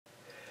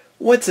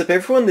What's up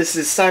everyone, this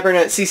is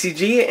Cyberknight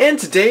CCG, and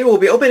today we'll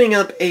be opening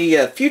up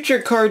a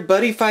Future Card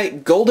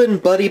Buddyfight Golden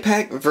Buddy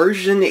Pack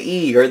version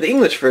E, or the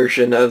English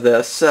version of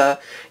this.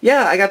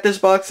 Yeah, I got this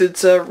box.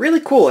 It's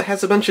really cool. It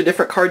has a bunch of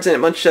different cards in it,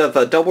 a bunch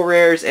of double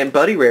rares and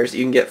buddy rares that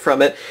you can get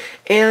from it,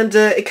 and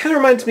it kind of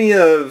reminds me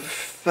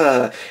of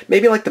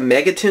maybe like the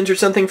Megatins or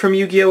something from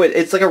Yu-Gi-Oh!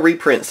 It's like a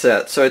reprint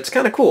set, so it's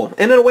kind of cool.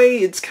 And in a way,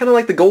 it's kind of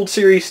like the Gold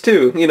series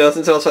too, you know,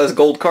 since it also has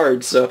gold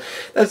cards. So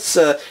that's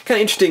kind of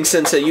interesting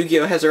since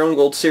Yu-Gi-Oh! Has their own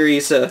Gold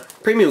series,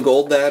 Premium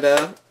Gold,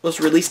 that was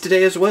released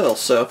today as well.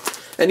 So,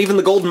 and even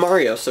the Gold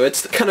Mario, so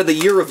it's kind of the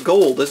year of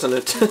gold, isn't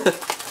it?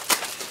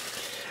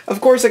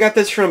 Of course, I got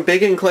this from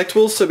Big N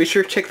Collectibles, so be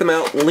sure to check them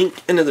out.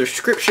 Link in the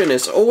description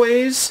as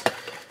always.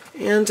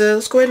 And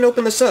let's go ahead and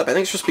open this up. I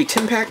think it's supposed to be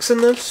 10 packs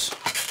in this.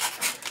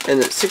 And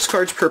it's 6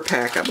 cards per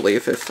pack, I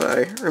believe, if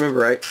I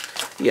remember right.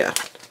 Yeah.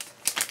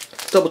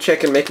 Double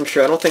checking, making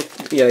sure. I don't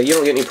think, yeah, you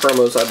don't get any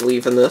promos, I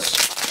believe, in this.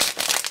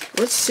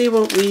 Let's see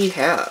what we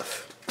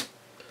have.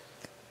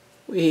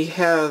 We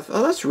have,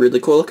 oh, that's really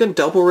cool looking.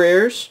 Double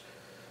rares.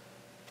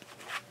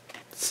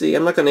 Let's see,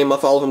 I'm not going to name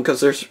off all of them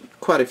because there's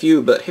quite a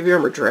few, but Heavy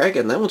Armor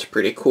Dragon, that one's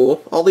pretty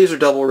cool. All these are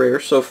double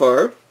rares so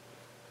far.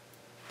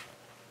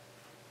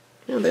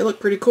 Yeah, they look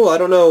pretty cool. I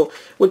don't know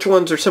which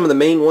ones are some of the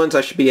main ones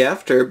I should be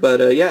after,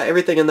 but yeah,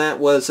 everything in that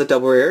was a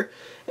double rare.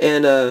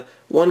 And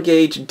 1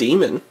 gauge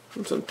Demon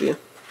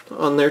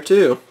on there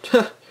too.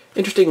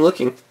 Interesting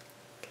looking.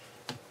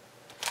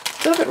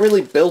 I haven't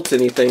really built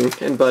anything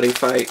in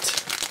Buddyfight.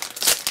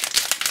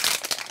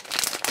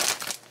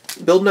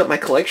 Building up my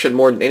collection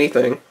more than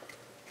anything.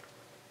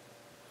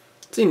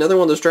 See, another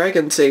one of those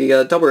dragons,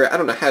 a double rare. I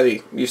don't know how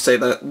you say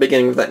that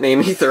beginning of that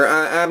name either.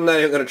 I'm not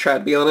even going to try,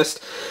 to be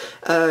honest.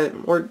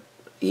 Or,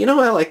 you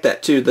know, I like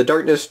that too. The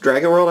Darkness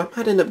Dragon World, I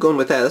might end up going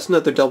with that. That's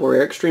another double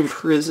rare. Extreme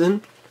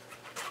Prison.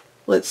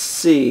 Let's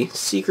see.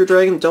 Seeker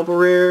Dragon, double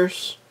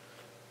rares.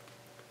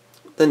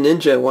 The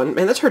Ninja one.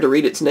 Man, that's hard to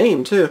read its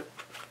name too.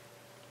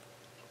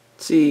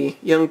 Let's see.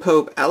 Young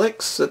Pope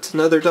Alex. That's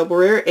another double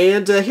rare.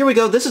 And here we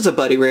go. This is a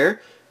buddy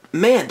rare.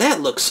 Man,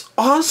 that looks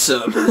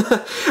awesome!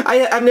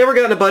 I've never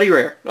gotten a buddy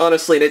rare,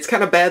 honestly, and it's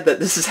kind of bad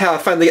that this is how I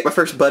finally get my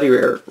first buddy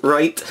rare,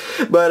 right?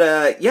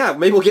 But, yeah,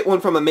 maybe we'll get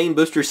one from a main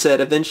booster set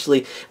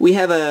eventually. We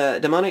have a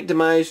Demonic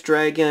Demise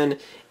Dragon.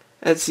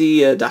 That's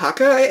the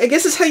Dahaka, I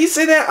guess is how you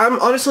say that. I'm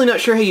honestly not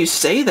sure how you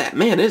say that.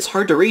 Man, it's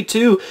hard to read,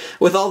 too,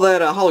 with all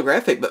that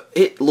holographic, but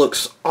it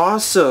looks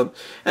awesome.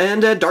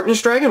 And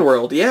Darkness Dragon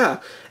World, yeah.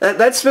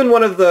 That's been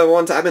one of the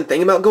ones I've been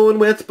thinking about going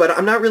with, but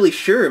I'm not really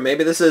sure.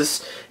 Maybe this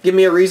is giving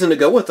me a reason to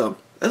go with them.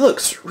 That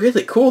looks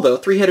really cool, though.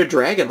 3-headed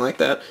dragon like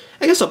that.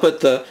 I guess I'll put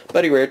the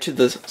buddy rare to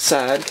the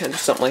side, kind of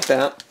something like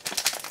that.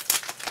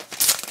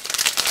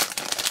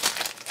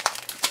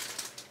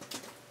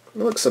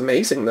 It looks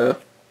amazing, though.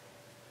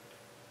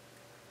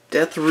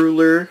 Death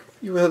Ruler, a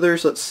few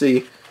others, let's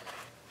see.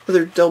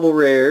 Other double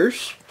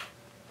rares.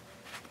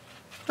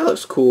 That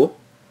looks cool.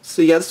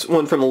 So yeah, this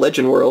one from the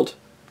Legend World.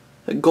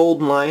 A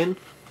Gold Lion.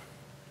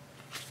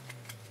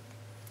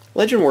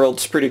 Legend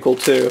World's pretty cool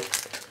too.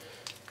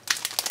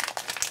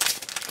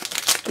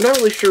 I'm not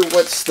really sure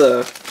what's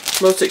the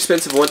most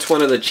expensive, what's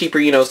one of the cheaper,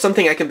 you know,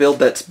 something I can build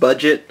that's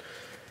budget,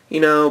 you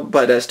know,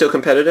 but still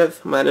competitive.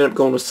 I might end up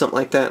going with something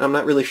like that. I'm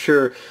not really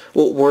sure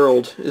what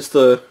world is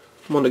the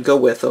one to go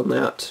with on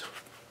that.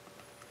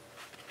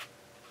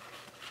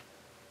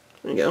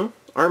 There you go.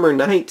 Armor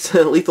Knight,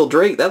 Lethal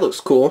Drake, that looks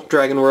cool.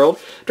 Dragon World.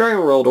 Dragon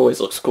World always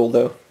looks cool,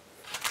 though.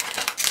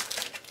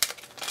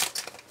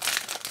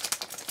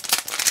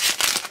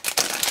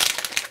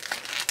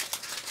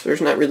 So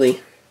there's not really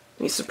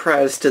any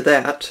surprise to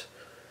that.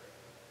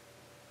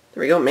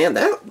 There we go. Man,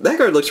 that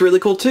card looks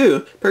really cool,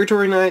 too.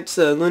 Purgatory Knights,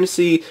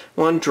 Lunacy,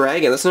 One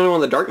Dragon. That's another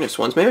one of the Darkness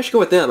ones. Maybe I should go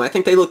with them. I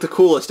think they look the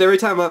coolest. Every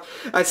time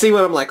I see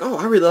one, I'm like, oh,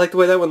 I really like the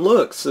way that one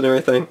looks and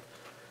everything.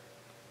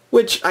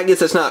 Which, I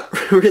guess that's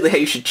not really how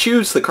you should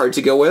choose the cards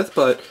to go with,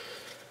 but,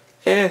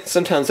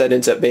 sometimes that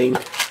ends up being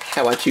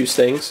how I choose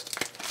things.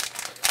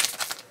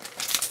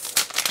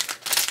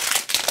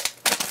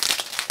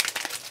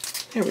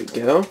 There we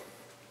go.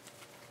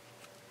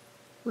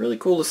 Really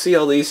cool to see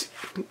all these.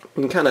 You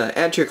can kind of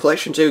add to your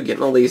collection, too,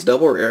 getting all these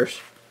double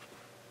rares.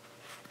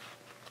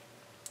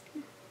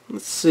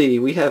 Let's see,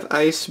 we have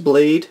Ice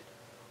Blade.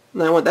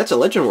 That's a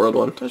Legend World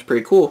one. That's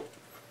pretty cool.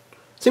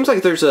 Seems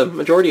like there's a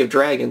majority of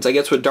dragons, I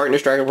guess, with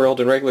Darkness Dragon World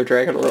and regular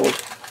Dragon World.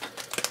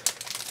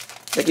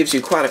 That gives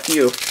you quite a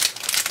few.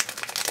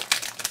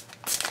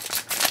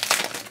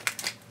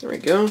 There we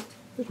go.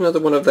 There's another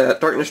one of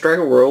that Darkness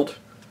Dragon World.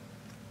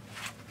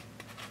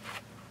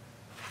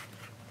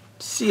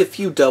 See a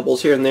few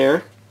doubles here and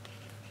there,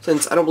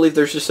 since I don't believe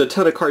there's just a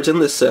ton of cards in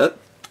this set.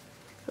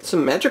 That's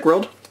some Magic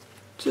World,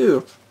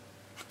 too.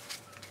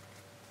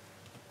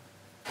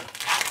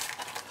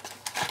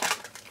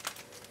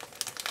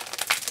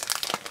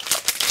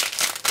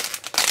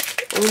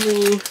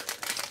 Only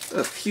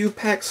a few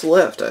packs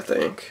left, I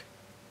think.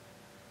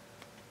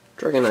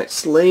 Dragon Knight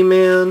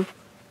Slayman.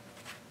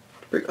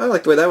 I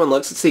like the way that one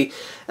looks. Let's see.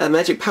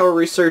 Magic Power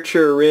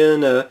Researcher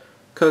Rin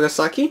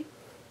Kogasaki.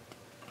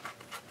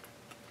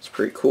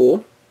 pretty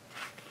cool.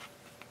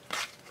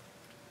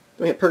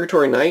 We have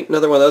Purgatory Knight,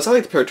 another one of those. I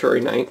like the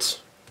Purgatory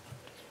Knights.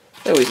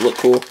 They always look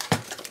cool.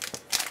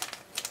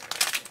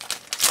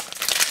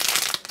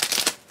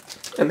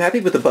 I'm happy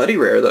with the Buddy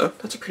Rare, though.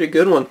 That's a pretty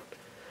good one.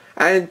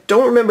 I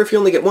don't remember if you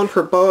only get one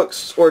per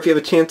box, or if you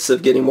have a chance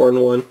of getting more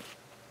than one.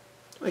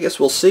 I guess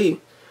we'll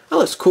see. Oh,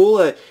 that's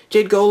cool.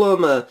 Jade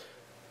Golem,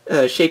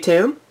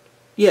 Shaitan?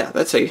 Yeah,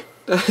 that's a...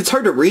 It's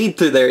hard to read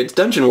through there. It's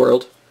Dungeon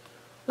World.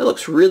 That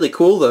looks really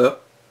cool, though.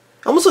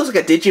 Almost looks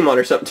like a Digimon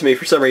or something to me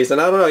for some reason.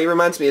 I don't know. It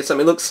reminds me of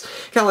something. It looks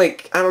kind of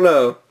like, I don't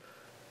know,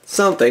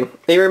 something.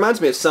 It reminds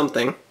me of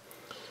something.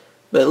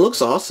 But it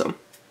looks awesome.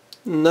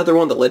 Another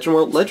one, the Legend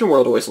World. Legend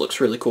World always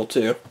looks really cool,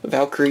 too. The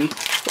Valkyrie.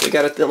 We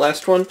got at the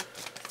last one.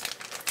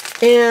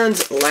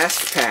 And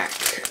last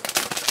pack.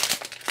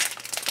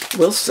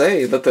 Will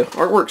say that the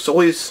artwork's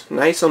always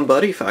nice on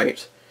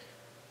Buddyfight.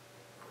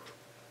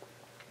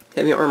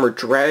 Heavy Armored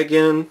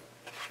Dragon.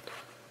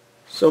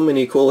 So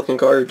many cool looking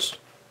cards.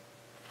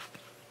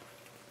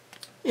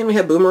 And we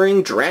have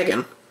Boomerang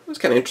Dragon. That's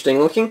kind of interesting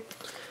looking.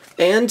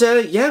 And,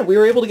 yeah, we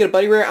were able to get a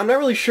Buddy Rare. I'm not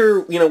really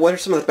sure, you know, what are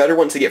some of the better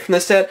ones to get from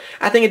this set.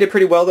 I think it did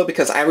pretty well, though,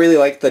 because I really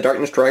like the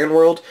Darkness Dragon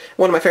World,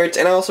 one of my favorites,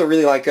 and I also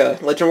really like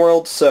Legend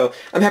World, so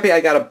I'm happy I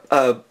got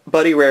a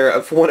Buddy Rare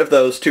of one of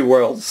those two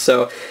worlds.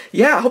 So,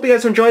 yeah, I hope you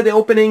guys enjoyed the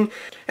opening.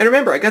 And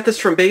remember, I got this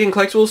from Big N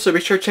Collectibles, so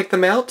be sure to check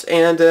them out,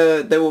 and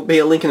there will be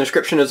a link in the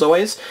description as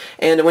always.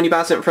 And when you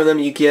buy something from them,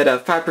 you get a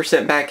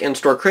 5% back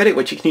in-store credit,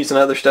 which you can use on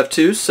other stuff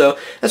too, so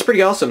that's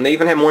pretty awesome. They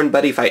even have more in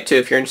Buddyfight too,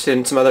 if you're interested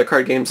in some other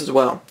card games as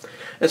well.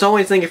 As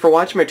always, thank you for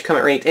watching. Remember to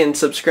comment, rate, and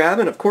subscribe,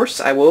 and of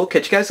course, I will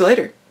catch you guys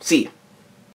later. See you.